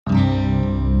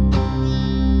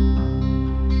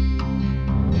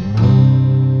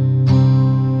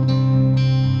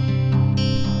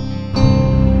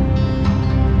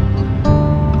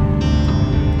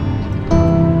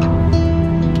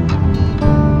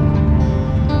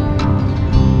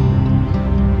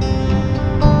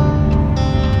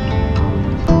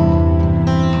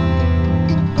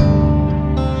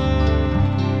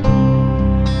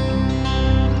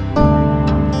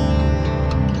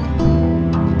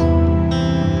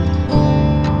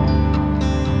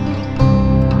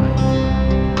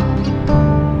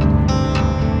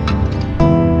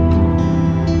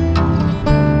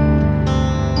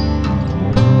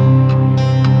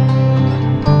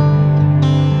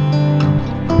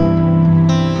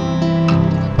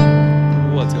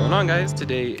guys,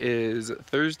 today is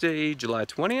Thursday, July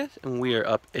 20th, and we are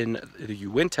up in the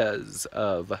Uintas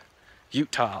of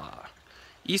Utah.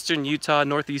 Eastern Utah,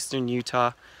 northeastern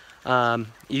Utah,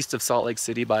 east of Salt Lake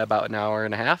City by about an hour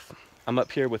and a half. I'm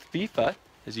up here with Fifa,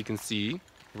 as you can see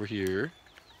over here.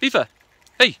 Fifa!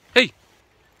 Hey, hey!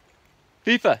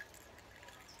 Fifa!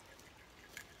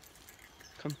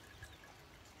 Come.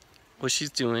 What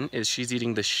she's doing is she's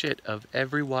eating the shit of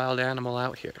every wild animal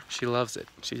out here. She loves it.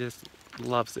 She just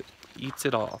loves it. Eats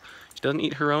it all. She doesn't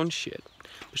eat her own shit,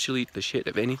 but she'll eat the shit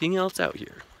of anything else out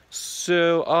here.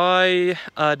 So I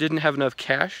didn't have enough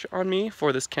cash on me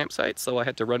for this campsite, so I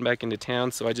had to run back into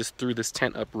town, so I just threw this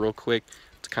tent up real quick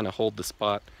to kind of hold the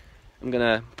spot. I'm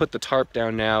gonna put the tarp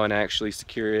down now and actually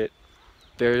secure it.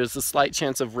 There's a slight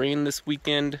chance of rain this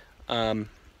weekend,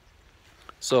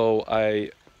 so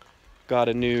I got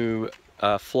a new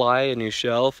a new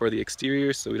shell for the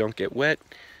exterior so we don't get wet.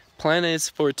 Plan is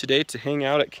for today to hang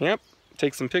out at camp,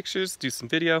 take some pictures, do some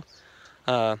video,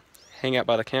 hang out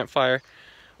by the campfire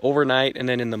overnight, and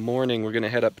then in the morning we're gonna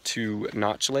head up to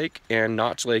Notch Lake. And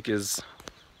Notch Lake is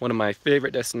one of my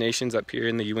favorite destinations up here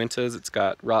in the Uintas. It's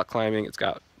got rock climbing, it's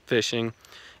got fishing.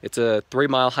 It's a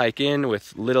 3-mile hike in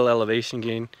with little elevation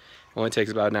gain. It only takes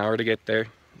about an hour to get there.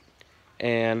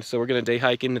 And so we're gonna day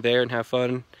hike into there and have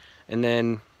fun, and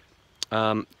then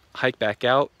hike back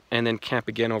out, and then camp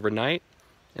again overnight,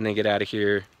 and then get out of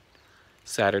here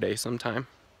Saturday sometime.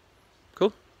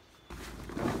 Cool?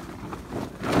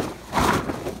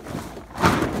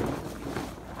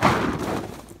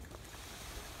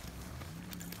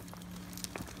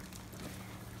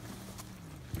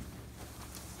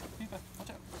 Watch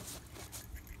out.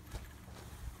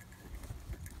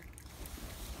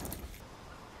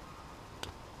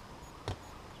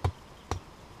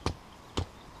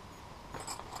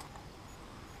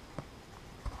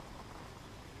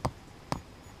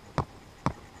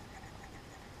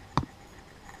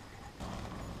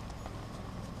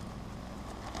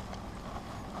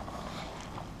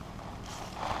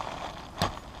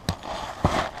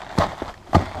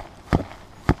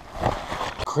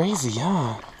 Crazy,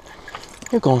 huh?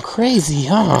 You're going crazy,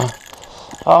 huh?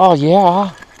 Oh,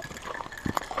 yeah.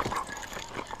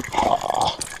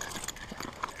 Oh.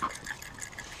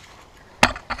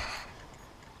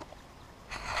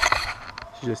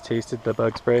 She just tasted the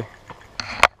bug spray.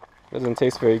 Doesn't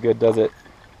taste very good, does it?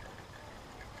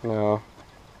 No.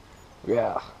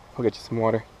 Yeah. I'll get you some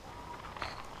water.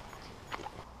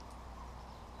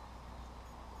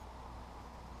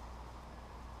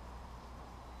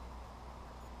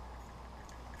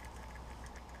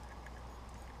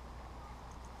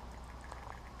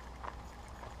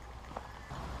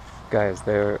 Guys,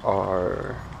 there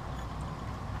are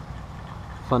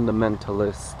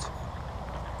fundamentalist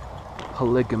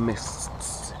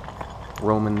polygamists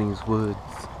roaming these woods.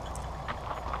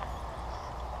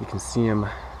 You can see them,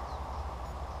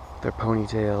 their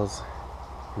ponytails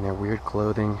and their weird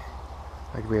clothing.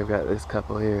 Like we've got this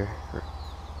couple here,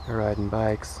 they're riding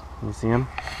bikes. Can you see them?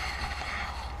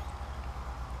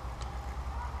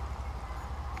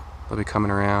 They'll be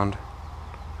coming around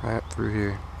right up through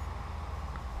here.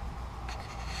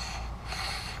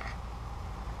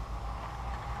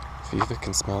 Fifa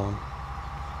can smell them.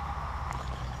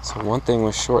 So one thing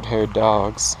with short-haired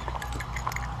dogs,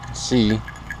 see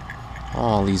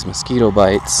all these mosquito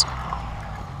bites.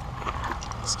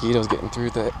 Mosquitoes getting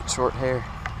through that short hair.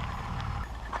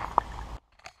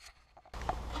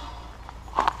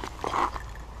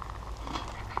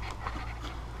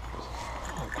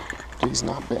 Do these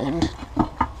not bend?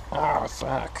 Oh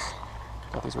fuck.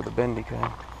 Thought these were the bendy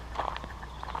kind.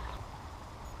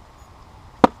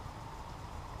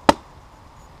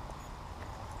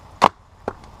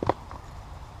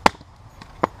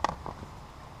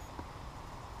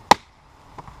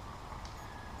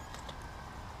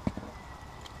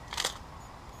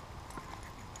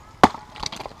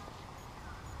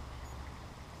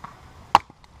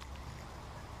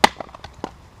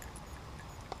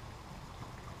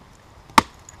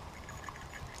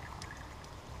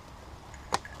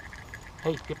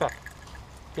 Hey, get back.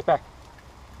 Get back.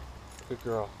 Good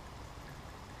girl.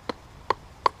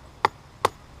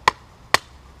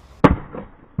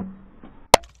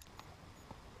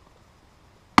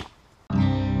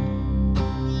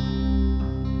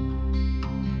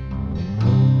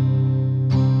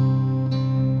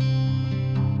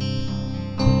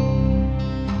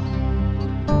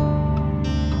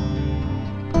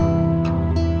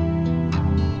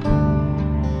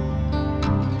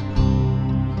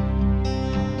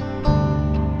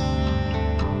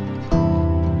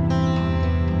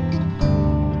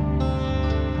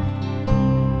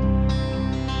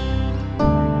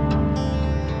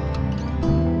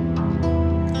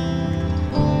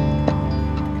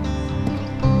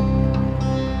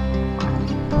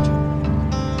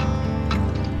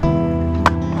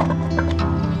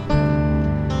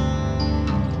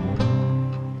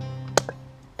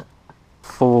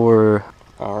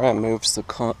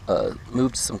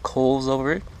 moved some coals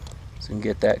over it so we can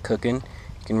get that cooking.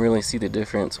 You can really see the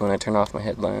difference when I turn off my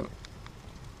headlamp.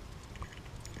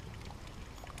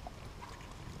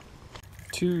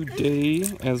 Today,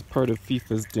 as part of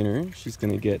Fifa's dinner, she's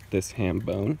gonna get this ham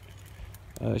bone.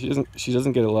 She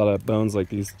doesn't get a lot of bones like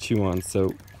these to chew on,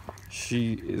 so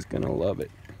she is gonna love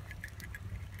it.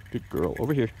 Good girl.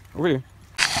 Over here. Over here.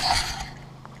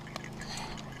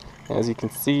 As you can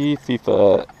see,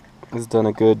 Fifa has done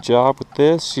a good job with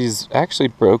this. She's actually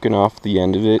broken off the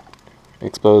end of it,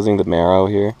 exposing the marrow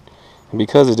here. And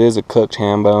because it is a cooked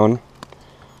ham bone,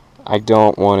 I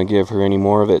don't want to give her any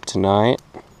more of it tonight.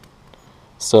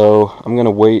 So I'm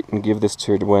gonna wait and give this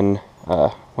to her when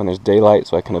there's daylight,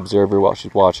 so I can observe her while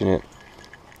she's watching it.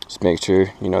 Just make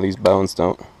sure, you know, these bones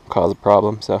don't cause a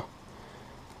problem. So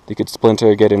they could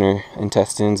splinter, get in her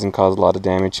intestines, and cause a lot of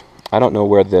damage. I don't know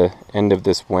where the end of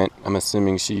this went. I'm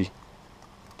assuming she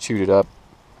chewed it up.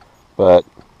 But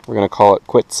we're going to call it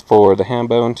quits for the ham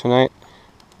bone tonight.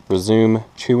 Resume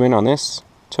chewing on this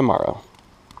tomorrow.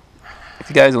 If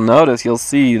you guys will notice, you'll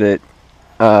see that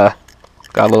got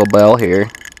a little bell here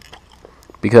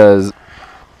because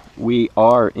we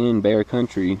are in bear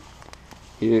country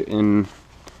here in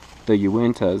the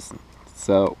Uintas.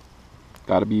 So,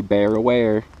 gotta be bear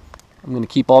aware. I'm gonna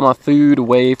keep all my food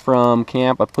away from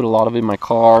camp. I put a lot of it in my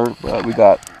car, but we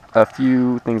got a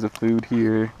few things of food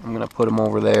here. I'm gonna put them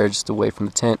over there just away from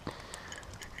the tent.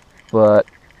 But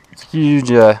it's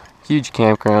a huge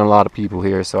campground, a lot of people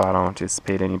here, so I don't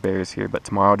anticipate any bears here. But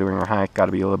tomorrow during our hike,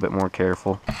 gotta be a little bit more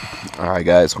careful. Alright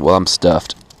guys, well, I'm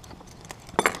stuffed.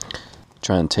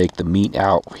 Trying to take the meat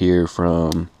out here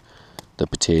from the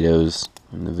potatoes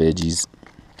and the veggies.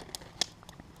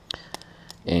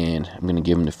 And I'm going to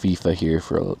give them to Fifa here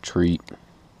for a little treat.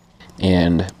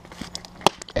 And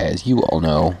as you all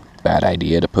know, bad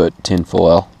idea to put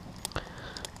tinfoil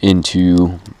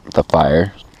into the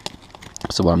fire.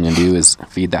 So what I'm going to do is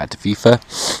feed that to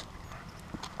Fifa,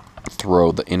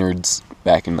 throw the innards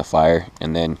back in the fire,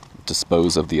 and then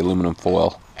dispose of the aluminum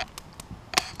foil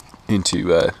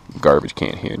into a garbage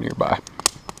can here nearby.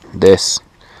 This,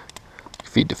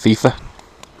 feed to Fifa.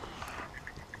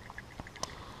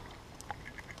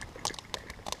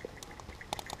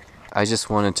 I just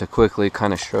wanted to quickly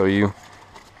kind of show you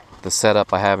the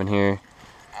setup I have in here.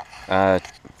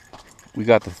 We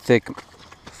got the thick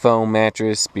foam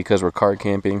mattress because we're car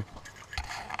camping.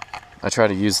 I try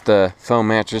to use the foam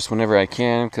mattress whenever I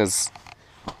can because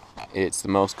it's the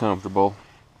most comfortable.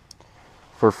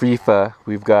 For Fifa,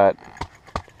 we've got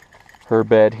her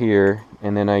bed here,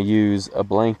 and then I use a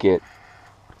blanket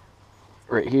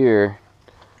right here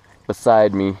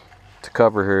beside me to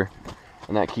cover her,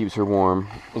 and that keeps her warm.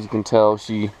 As you can tell,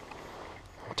 she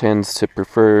tends to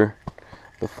prefer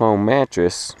the foam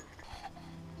mattress.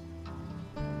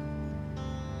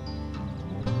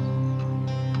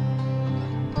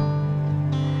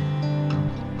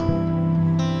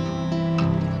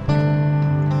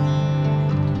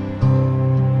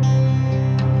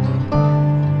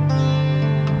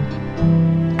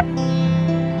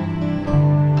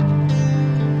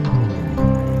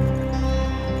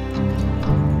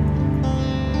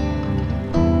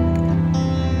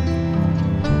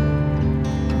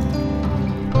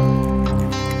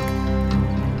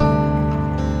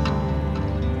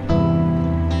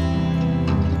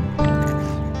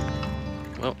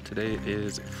 Well, today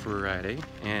is Friday,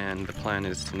 and the plan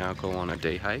is to now go on a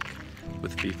day hike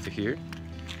with Fifa here.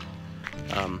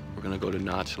 We're gonna go to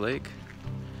Notch Lake,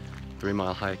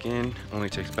 3-mile hike in, only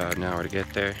takes about an hour to get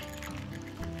there.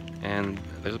 And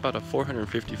there's about a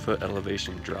 450-foot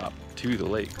elevation drop to the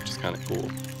lake, which is kind of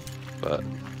cool. But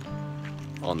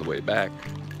on the way back,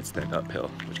 it's then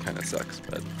uphill, which kind of sucks.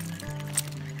 But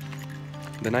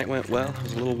the night went well. It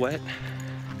was a little wet,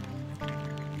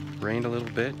 rained a little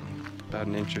bit. About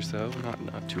an inch or so,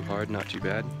 not too hard, not too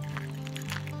bad.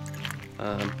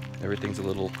 Everything's a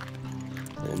little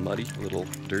muddy, a little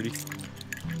dirty,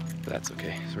 but that's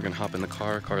okay. So we're gonna hop in the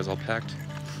car. Car is all packed.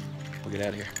 We'll get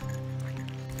out of here.